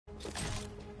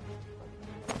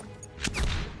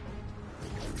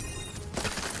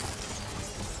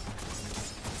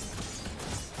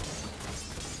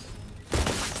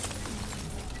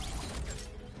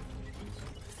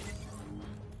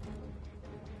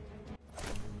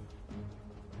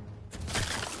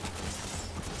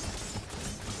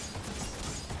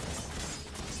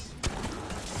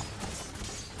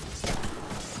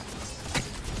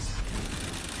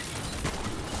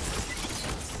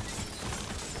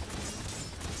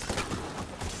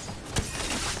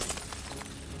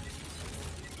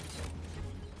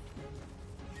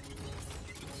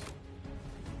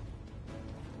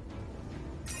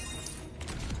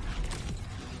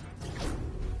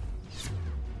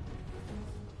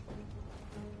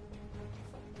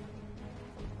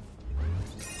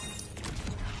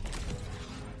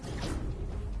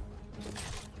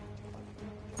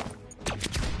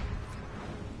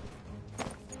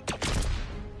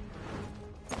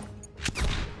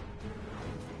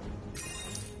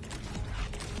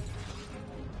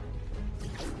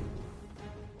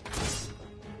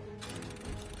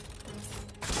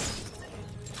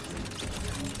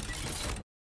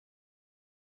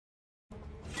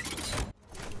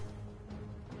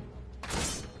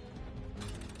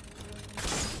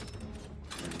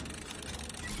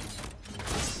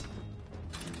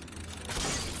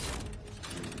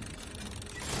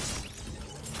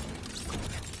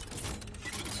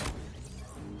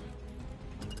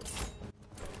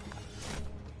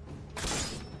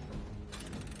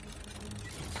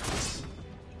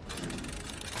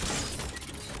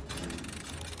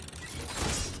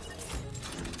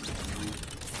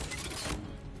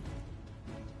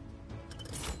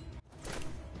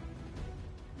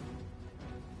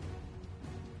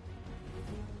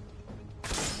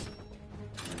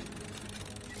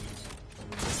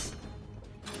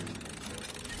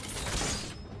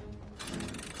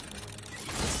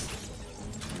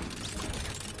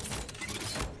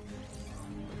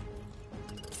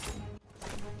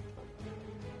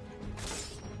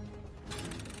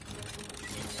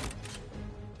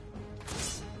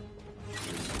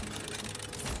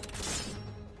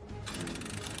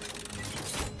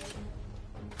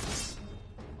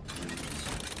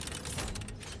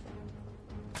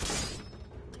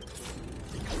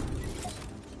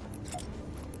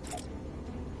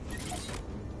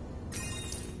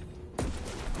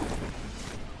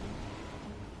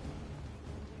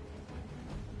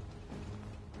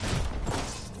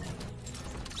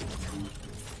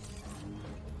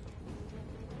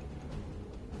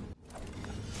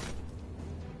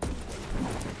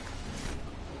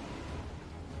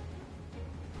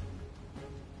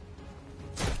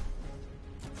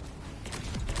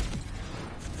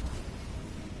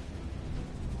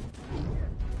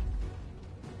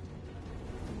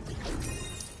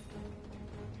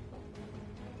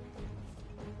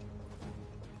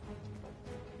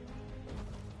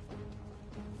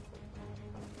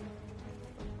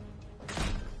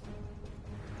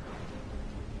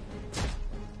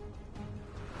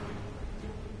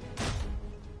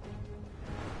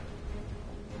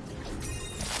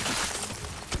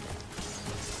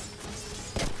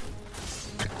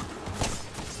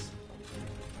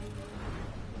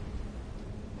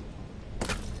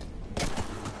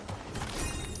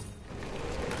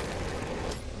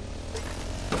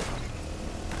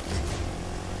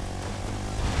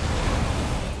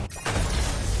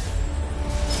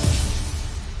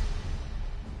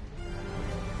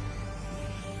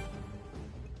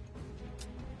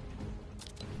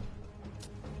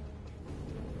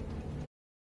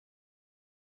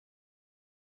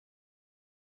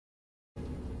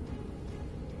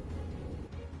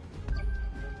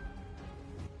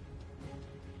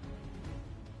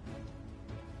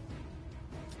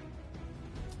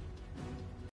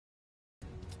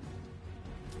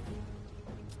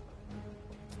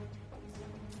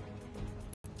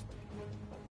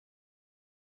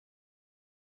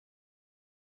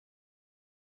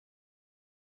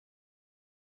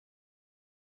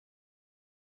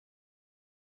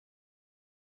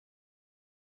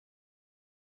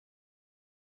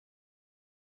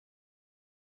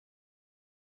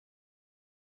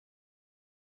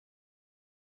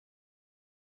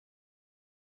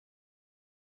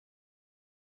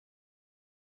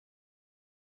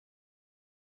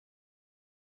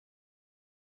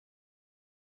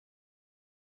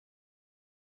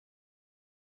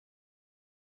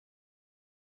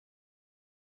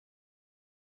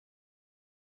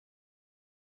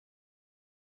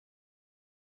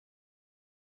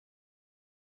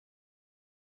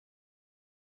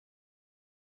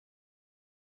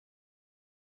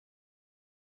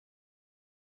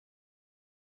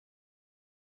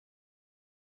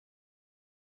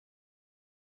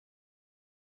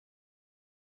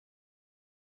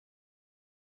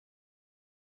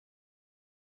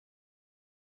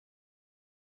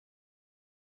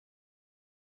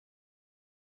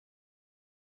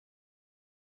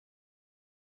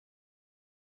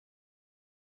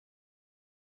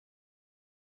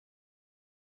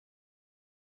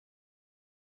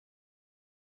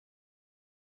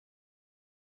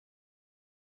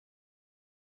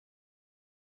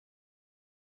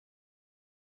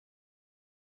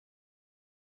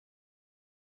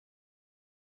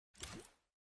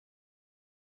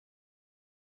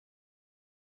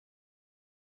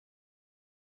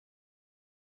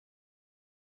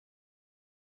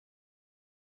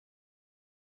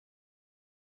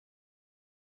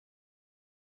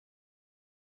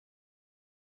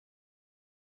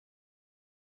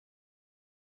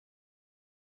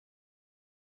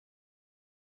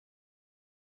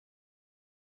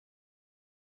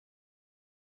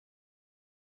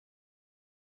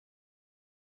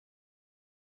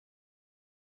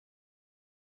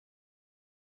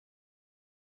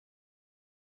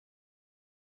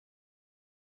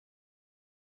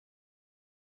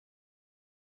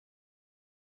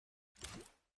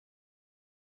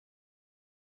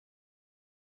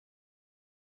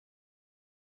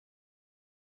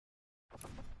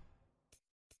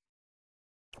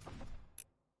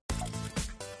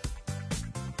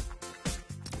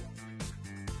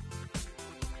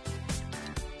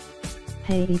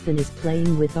Hey, Ethan is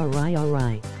playing with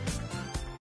RI.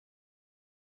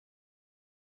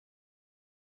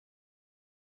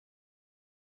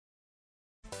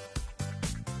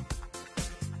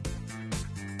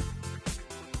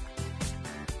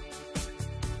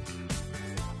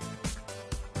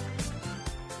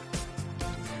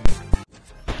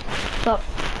 Stop.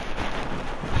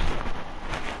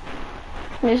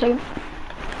 Wait a second.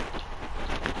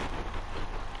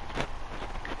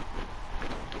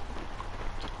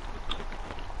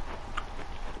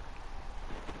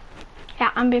 Yeah,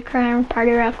 I'm gonna create a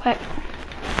party real quick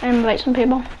and invite some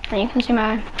people, and you can see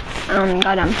my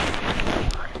goddamn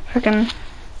freaking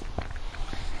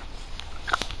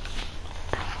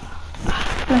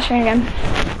my screen again.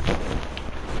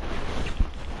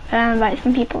 And invite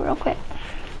some people real quick.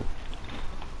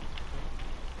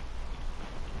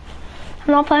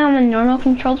 I'm not playing on the normal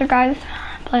controller, guys.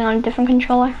 I'm playing on a different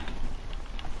controller.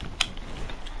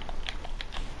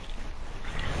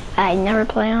 I never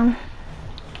play on.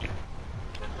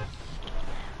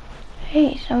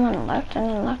 Hey, someone left and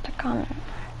then left a comment.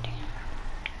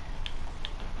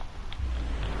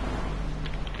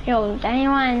 Yo, is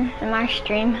anyone in my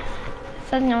stream? It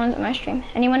says no one's in my stream.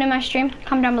 Anyone in my stream?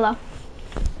 Comment down below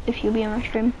if you'll be in my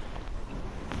stream.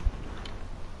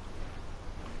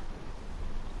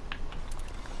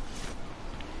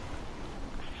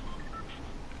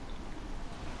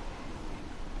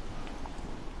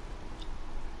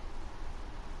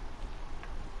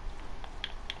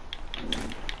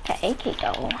 Okay,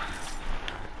 Kiko.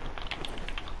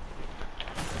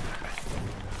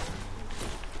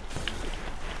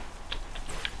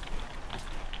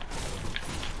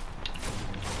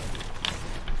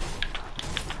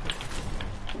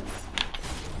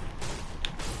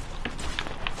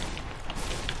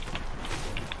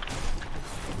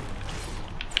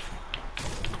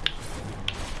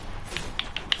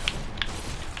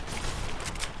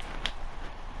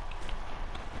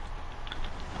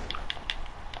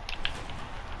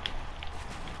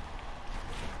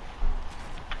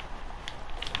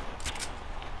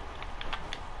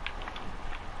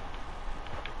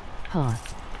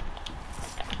 Pause.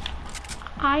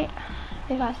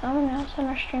 We got someone else in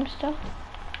our stream still.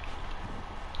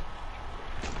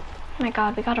 Oh my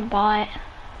god, we got a bot.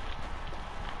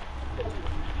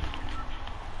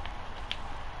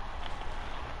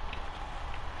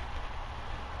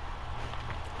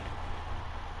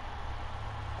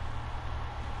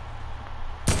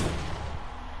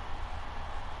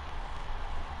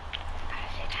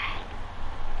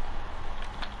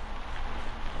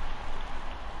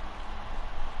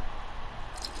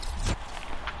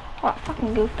 What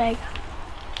fucking goof bag.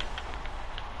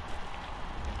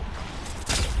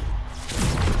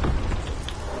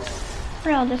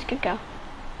 Where all this could go?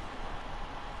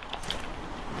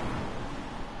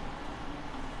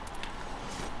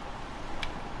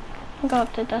 I'll go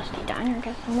up to Dusty Diner and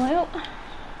get some loot. Oh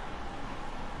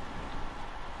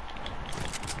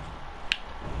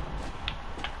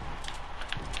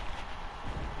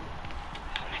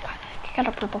my god, I got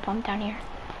a purple pump down here.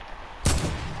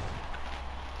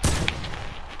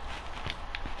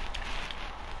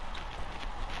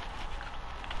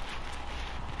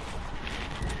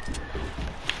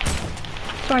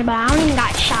 Sorry, but I don't even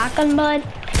got shotgun, bud.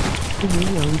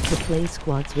 Who owns to play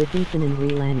squads with Ethan and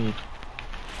Relani?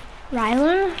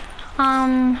 Rylan?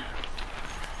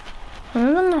 One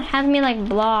of them has me like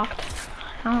blocked.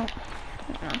 I don't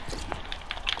know.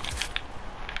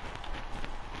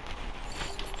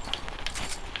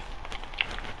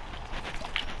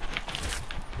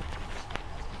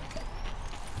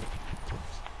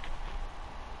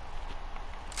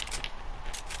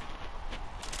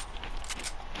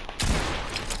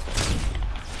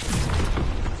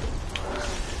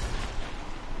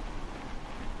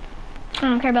 I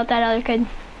don't care about that other kid.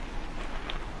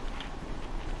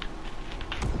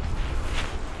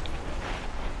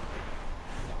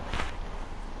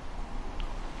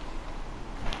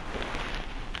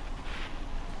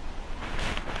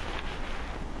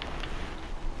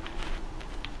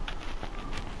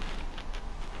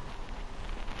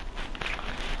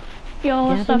 Yo,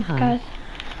 what's Gavin, up, hi. guys?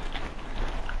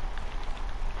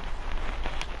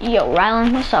 Yo,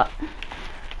 Rylan, what's up?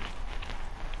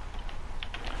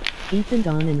 Ethan,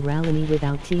 Don, and Ralani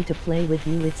without T to play with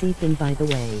you. It's Ethan, by the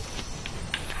way.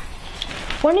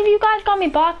 One of you guys got me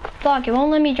blocked. It won't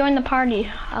let me join the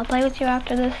party. I'll play with you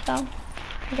after this, though.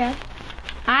 I guess.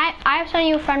 I've sent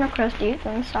you a friend request,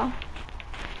 Ethan. So.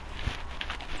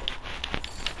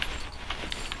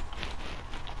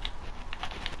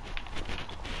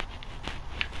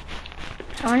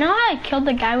 I know how I killed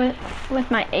the guy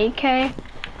with my AK.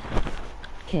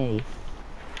 K.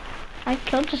 I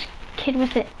killed this kid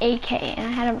with an AK and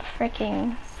I had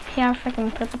he had a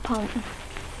freaking purple pump.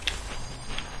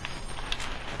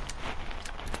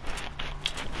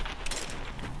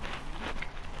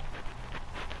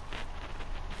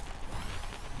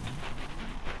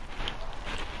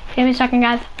 Give me a second,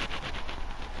 guys.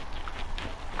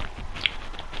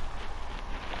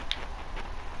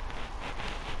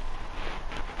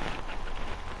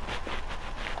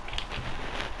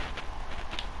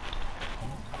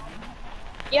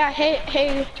 Yeah,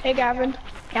 hey, Gavin.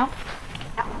 Yeah.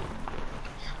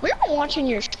 We're watching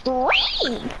your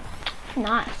stream.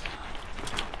 Nice.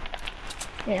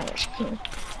 Yeah, we're streaming.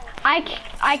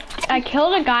 I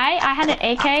killed a guy. I had an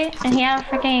AK and he had a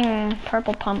freaking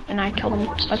purple pump and I killed him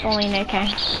with only an AK.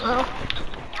 Oh.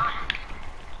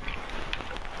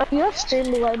 You have stream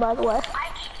delay, by the way.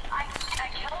 I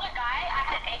killed a guy. I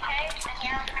had an AK and he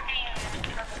had a freaking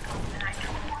purple pump and I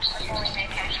killed him with only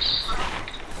an AK.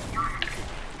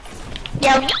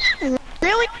 Yeah, you have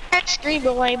really bad stream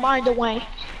delay, by the way.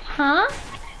 Huh?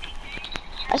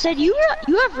 I said you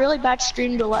have really bad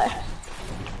stream delay.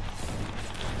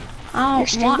 Oh, Your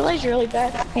stream delay is really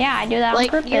bad. Yeah, I do that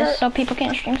Like, on purpose so people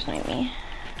can't stream snipe me.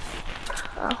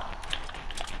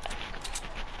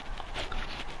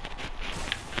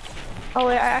 Oh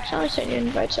wait, I accidentally sent you an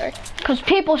invite, sorry. Cause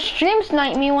people stream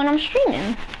snipe me when I'm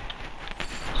streaming.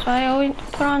 So I always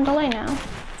put on delay now.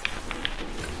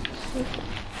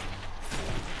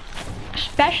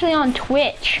 Especially on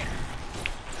Twitch.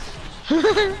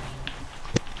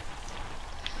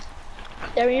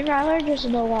 Debbie Ryler, just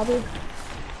in the lobby.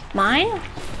 Mine?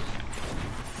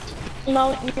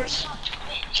 No, yours.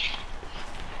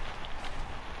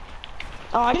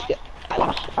 Oh, I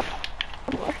lost.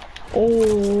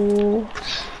 Oh,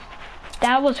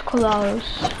 that was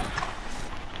close.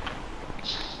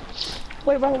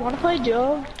 Wait, bro, wanna play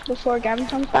duo before Gavin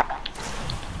comes back?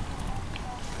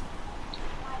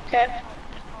 Okay.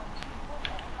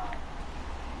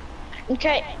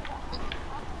 Okay.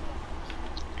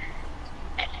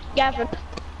 Gavin,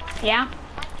 Yeah.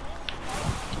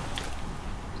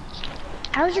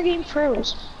 how's your game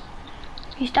froze?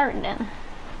 He started it.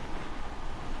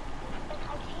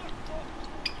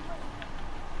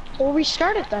 Well,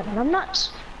 restart it then. I'm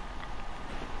nuts.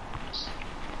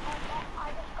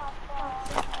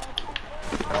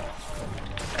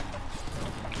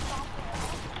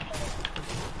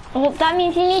 Well, that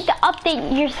means you need to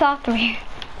update your software.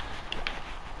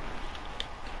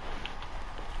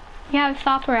 You have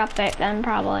software update then,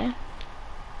 probably.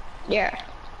 Yeah.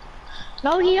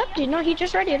 No, he updated. No, he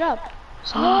just ready it up.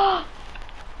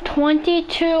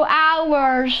 22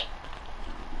 hours.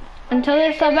 Until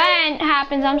this event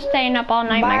happens, I'm staying up all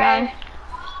night, my guy.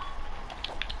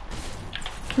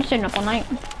 I'm staying up all night.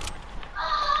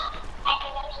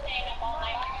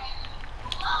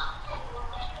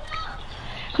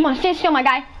 Come on, stay still, my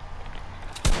guy.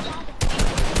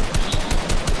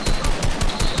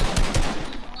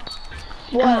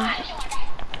 What?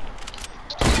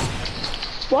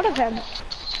 What of him?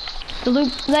 The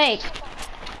Loop Lake.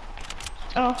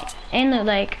 Oh. In the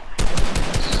lake.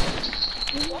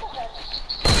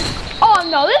 Oh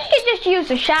no, this kid just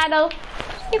used a shadow.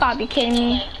 You gotta be kidding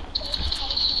me.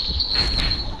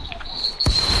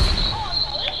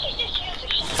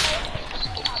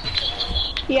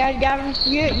 Yeah, Gavin,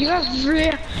 you have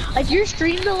real, like your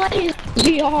stream delay is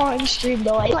beyond stream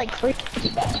delay, like crazy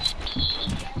bad.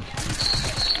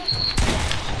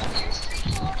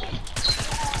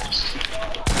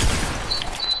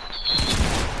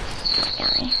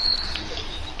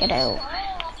 Get out.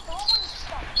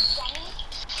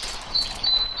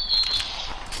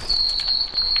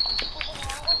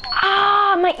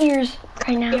 Ah, my ears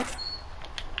right now. Yeah.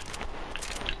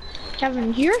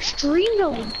 Kevin, your stream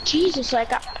delay, Jesus, like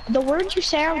the words you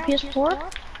say on PS4,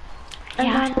 and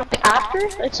Yeah. then like, after,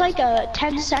 it's like a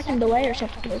 10-second delay or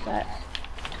something like that.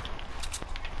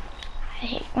 I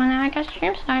hate when I get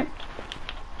stream sniped.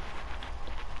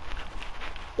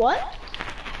 What?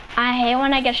 I hate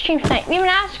when I get stream sniped. Even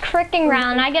ask freaking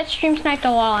Rylan, I get stream sniped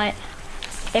a lot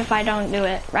if I don't do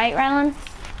it. Right, Rylan?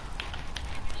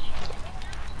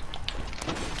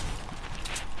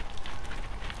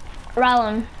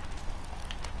 Rylan.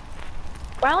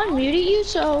 Rylan muted you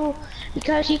so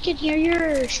because he can hear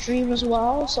your stream as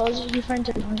well, so as you find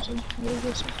it noisy.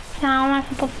 How am I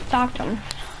supposed to talk to him?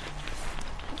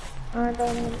 I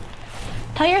don't know.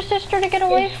 Tell your sister to get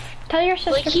away. Tell your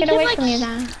sister to get away from you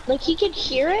then. Like he can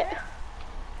hear it,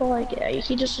 but like yeah,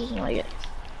 he just doesn't like it.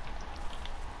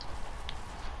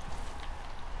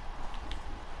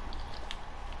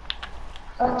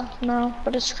 No,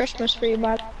 but it's Christmas for you,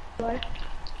 by the way.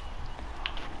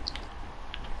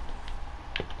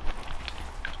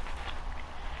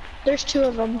 There's two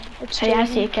of them. It's Hey, two I of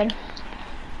see a them. kid.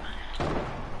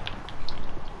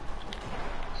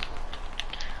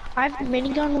 I have a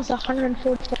minigun with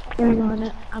 144 on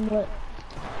it. I'm lit.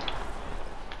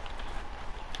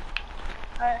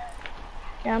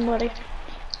 Yeah, I'm ready.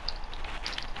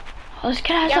 Oh, this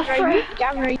kid has a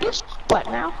Gavin, are you what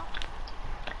now?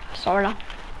 Sorta.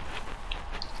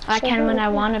 I So can when I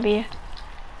what- want to be.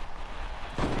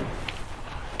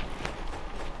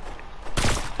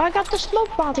 I got the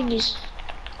smoke bomb thingies.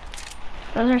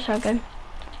 Those are so good.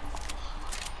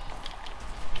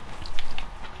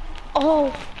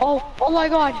 Oh my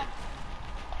god.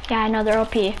 Yeah, I know they're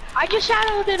OP. I just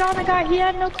shadowed it on a guy, he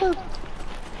had no clue.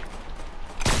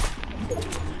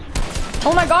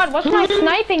 Oh my god, what's my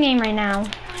sniping aim right now?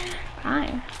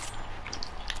 Fine.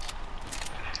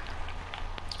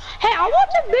 Hey, I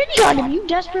want the minigun, you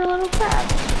desperate little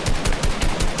crap.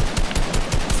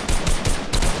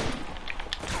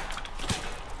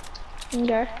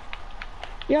 Okay.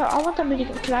 Yeah, I want the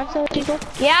minigun. Can I have the people?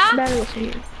 Yeah? Better with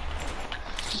you.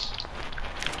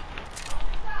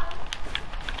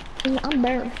 I'm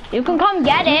better. You can come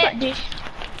get it.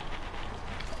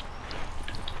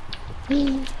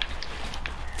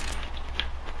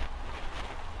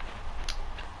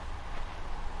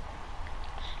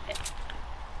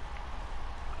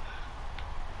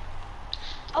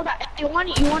 Oh, you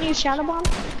want to use shadow bomb?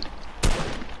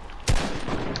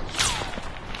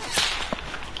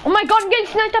 Oh my god, I'm getting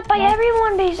sniped up by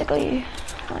everyone basically.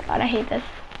 Oh my god, I hate this.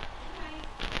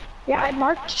 Yeah, I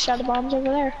marked shadow bombs over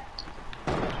there.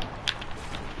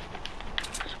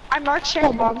 I marked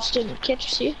shadow bombs, didn't you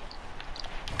see?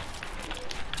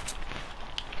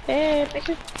 Hey,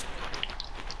 picture.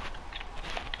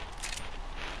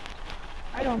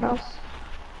 I don't know.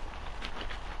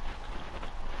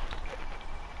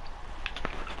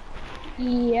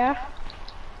 Yeah.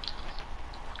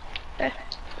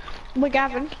 But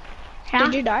Gavin, Yeah?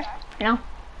 did you die? No.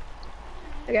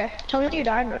 Okay, tell me when you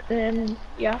died, and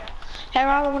yeah. Hey,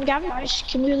 Ron, when Gavin dies,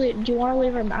 do you want to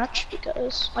leave our match?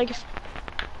 Because, like, if...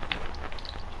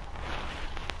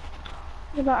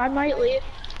 Yeah, but I might leave.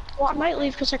 Well, I might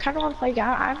leave because I kind of want to play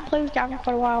Gavin. I haven't played with Gavin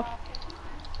for a while.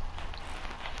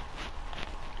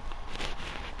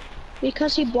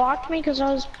 Because he blocked me because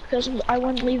I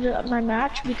wouldn't leave my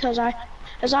match because I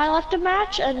left a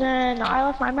match and then I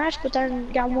left my match, but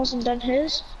then Gavin wasn't done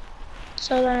his.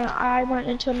 So then I went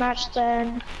into a match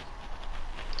then,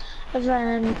 and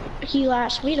then he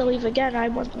asked me to leave again. I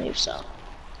wouldn't leave, so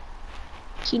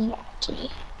he blocked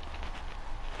me.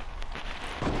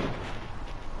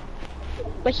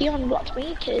 But he unblocked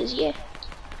me because yeah.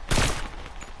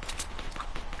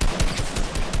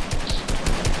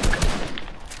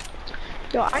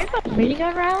 Yo, I have a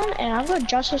minigun round and I'm going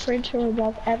Justice Range to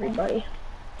revolve everybody.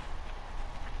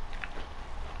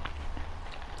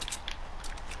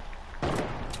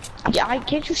 Yeah,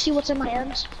 can't you see what's in my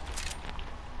hands?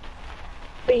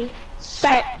 Big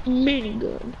fat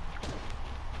minigun.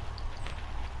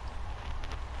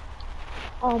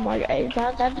 Oh my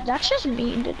god, that's just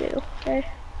mean to do, okay?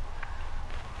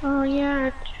 Oh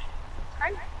yeah,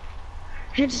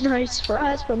 it's nice for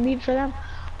us, but mean for them.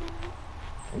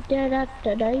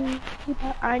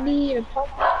 I need a pump.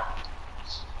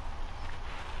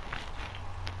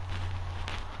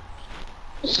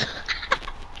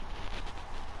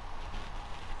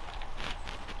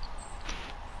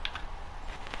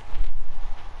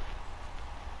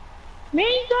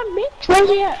 Minigun, bitch, where's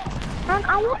he at?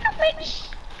 I want to make...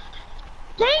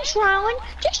 Thanks, Rylan.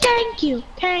 Just thank you,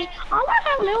 okay? I want to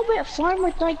have a little bit of fun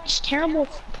with, like, these terrible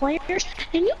players,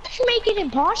 and you just make it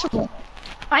impossible.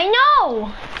 I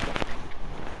know!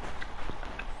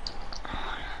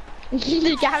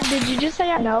 Did you just say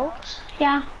I know?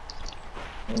 Yeah.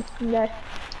 Okay.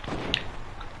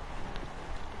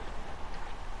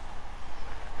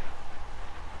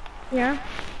 Yeah. Yeah.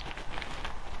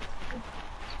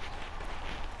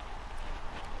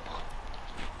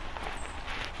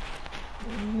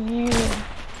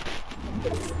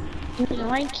 I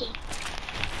like it.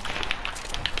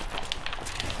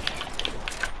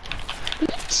 You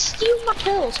can steal my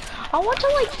kills. I want to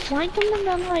like flank him and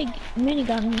then like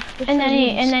minigun. And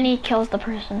then he kills the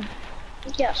person.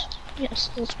 Yes,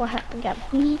 that's what happened,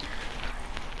 Gavin.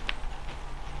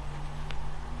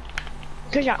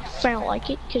 Cause I don't like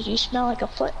it, cause you smell like a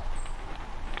foot.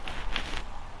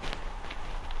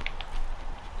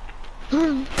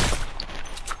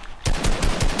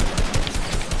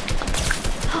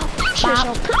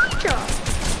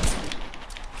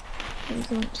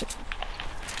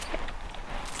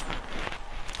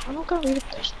 I'm not gonna read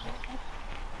this.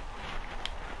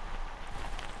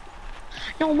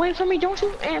 No, wait for me. Don't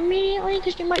shoot immediately,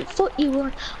 because you might foot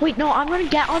you. Wait, no, I'm gonna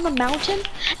get on the mountain,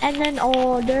 and then,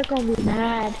 oh, they're gonna be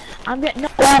mad. I'm getting, no,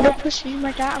 they're pushing me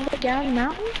like that. I'm gonna get on the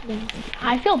mountain.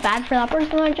 I feel bad for that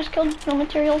person I just killed. No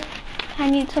materials.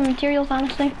 I need some materials,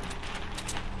 honestly.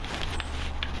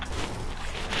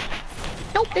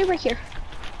 Nope, they were here.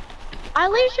 I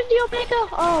lasered the Omega.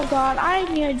 Oh god,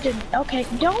 I need to. Okay,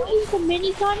 don't use the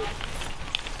minigun.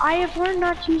 I have learned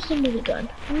not to use the minigun.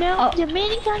 No, the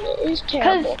minigun is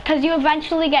terrible. Cause you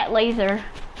eventually get laser.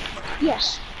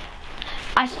 Yes.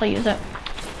 I still use it.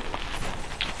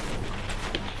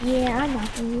 Yeah, I'm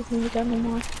not gonna use minigun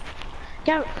anymore.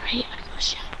 Go right,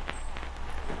 gosh.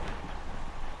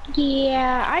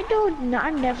 Yeah, I don't.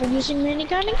 I'm never using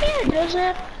minigun again. Does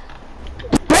it?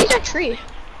 Where's that tree?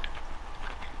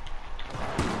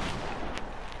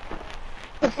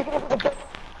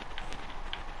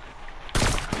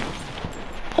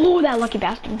 Oh, that lucky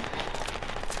bastard.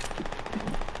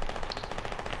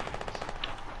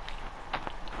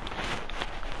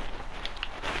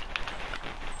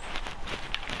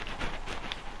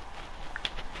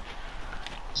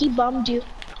 He bummed you.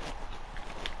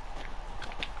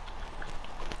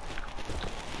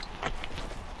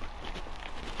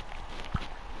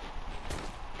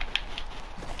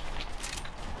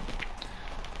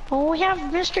 Oh, we have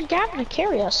Mr. Gavin to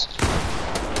carry us.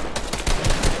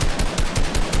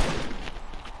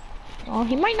 Oh,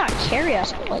 he might not carry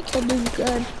us, but like he'll do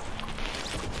good.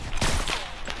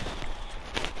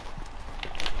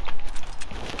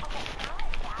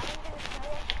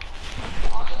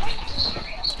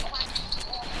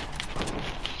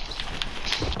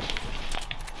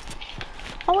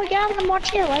 Oh my god, I'm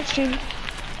watching your live stream.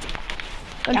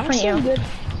 Good for you. Good.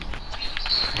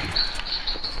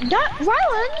 That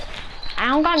Rylan! I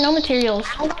don't got no materials.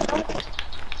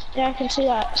 Yeah, I can see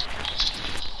that.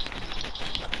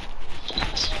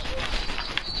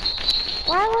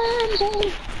 Rylan,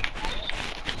 don't.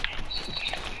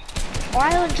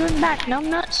 Rylan, join back,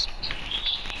 numbnuts.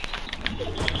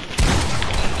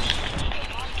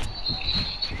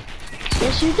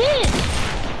 Yes, you did.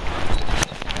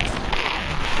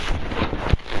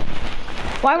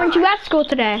 Why weren't you at school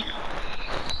today?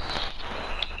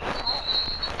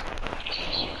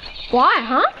 Why,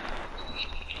 huh?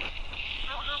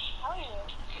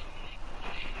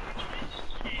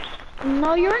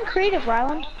 No, you're in creative,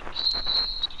 Rylan.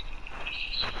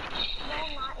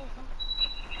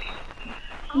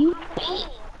 You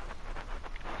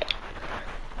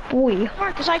Ooh.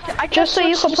 Marcus, I Just so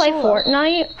you switched could to play solo.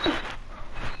 Fortnite?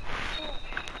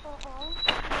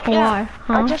 Yeah, Why,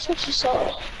 huh? I just switched to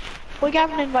solo. We got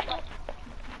an invite.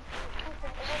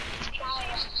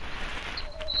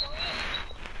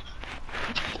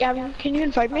 Gavin, can you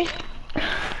invite me?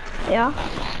 Yeah.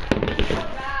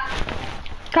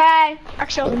 Okay.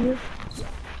 Actually,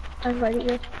 I invited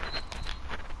you.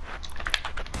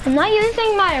 I'm not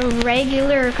using my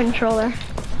regular controller.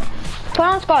 Put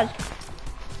on squad.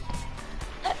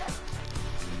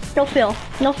 No fill.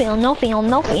 No fill. No fill.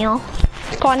 No fill.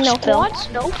 Squad no fill. Squad's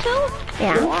no fill?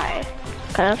 Yeah. Why?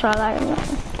 Cause that's what I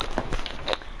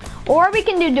like. Or we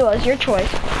can do duos. Your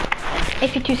choice.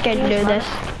 If you're too scared to do this.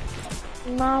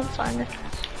 No, I'm fine.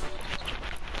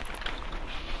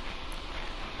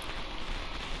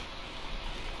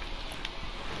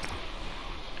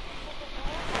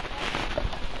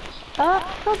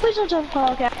 No, please don't jump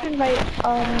call. Okay, I can invite,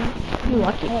 You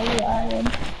lucky.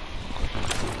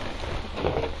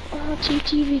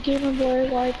 TTV Gamer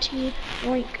Boy YT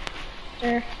link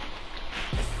there.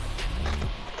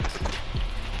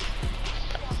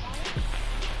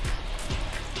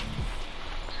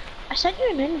 I sent you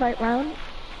an invite, Rylan.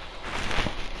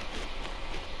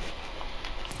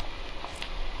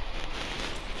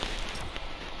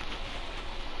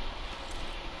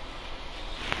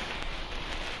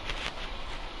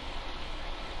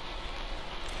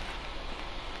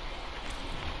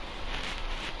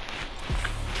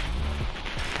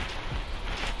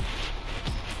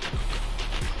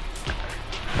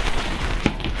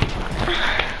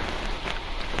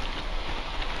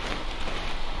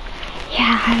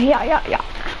 Yeah.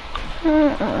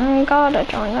 Gotta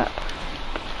join that.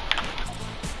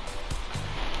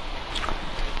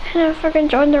 And if I can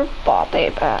join their body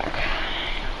back.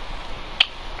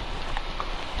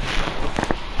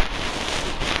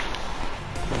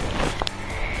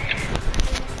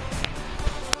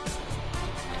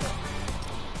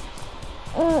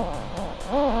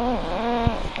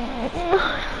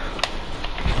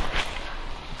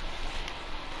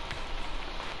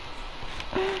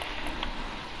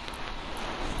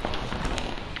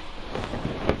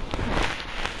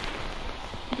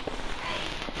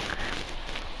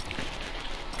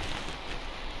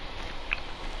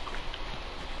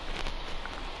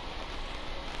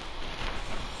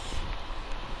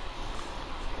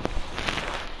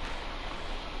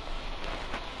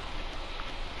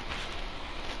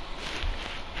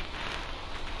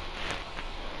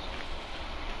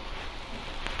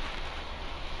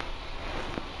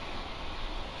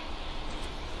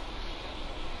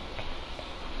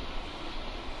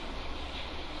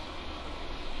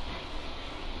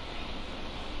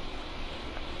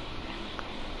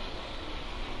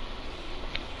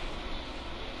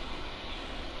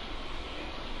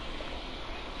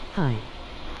 Hi.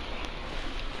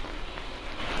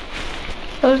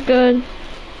 That was good.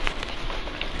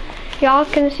 Y'all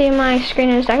can see my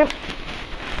screen in a second.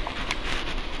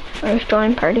 Let's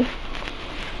join party.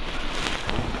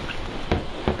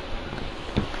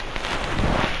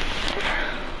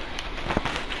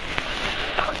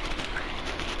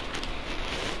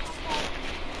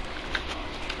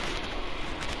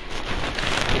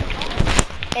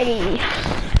 Hey.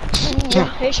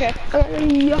 Hey, Shay.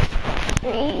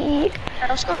 Hey.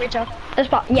 Let's go retail. Let's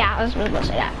pop. Yeah, I was supposed to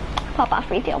say that. Pop off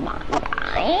retail mom.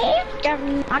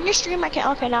 Gavin, on your stream, I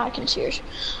can. Okay, now I can see yours.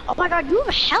 Oh my God, you have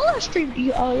a hella stream.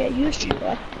 Oh yeah, you stream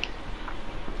that.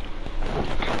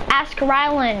 Ask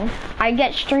Rylan. I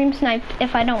get stream sniped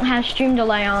if I don't have stream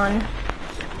delay on.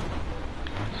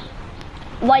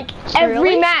 Like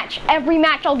every match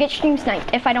I'll get stream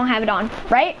sniped if I don't have it on,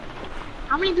 right?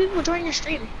 How many people join your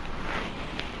stream?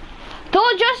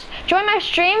 They'll just join my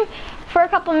stream for a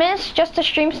couple minutes just to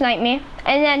stream snipe me,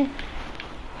 and then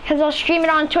because I'll stream it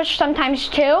on Twitch sometimes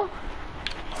too,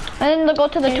 and then they'll go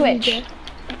to the Twitch.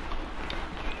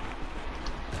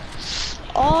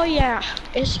 Oh yeah,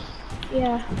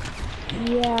 yeah,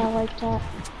 like that.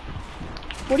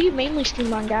 What do you mainly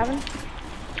stream on, Gavin?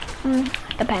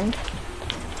 Depends.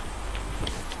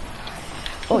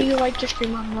 What do you like to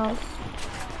stream on, though?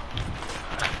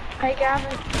 Hey,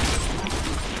 Gavin.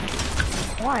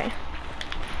 Why?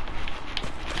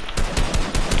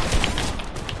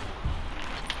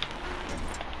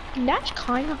 That's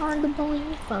kind of hard to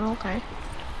believe, but okay.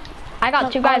 I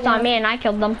got two guys on me and I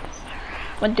killed them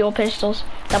with dual pistols,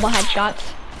 double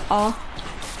headshots. Oh.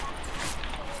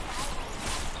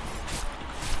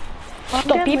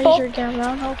 Stop people. Laser down,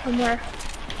 I'll help him there.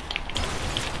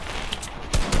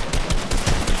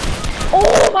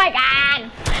 Oh my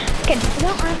God! Okay.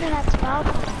 No, I'm in that spot.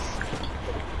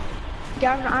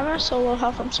 Gavin, I'm a solo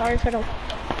health. I'm sorry for the.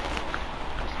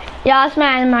 Yeah, that's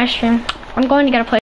my stream. I'm going to get a play.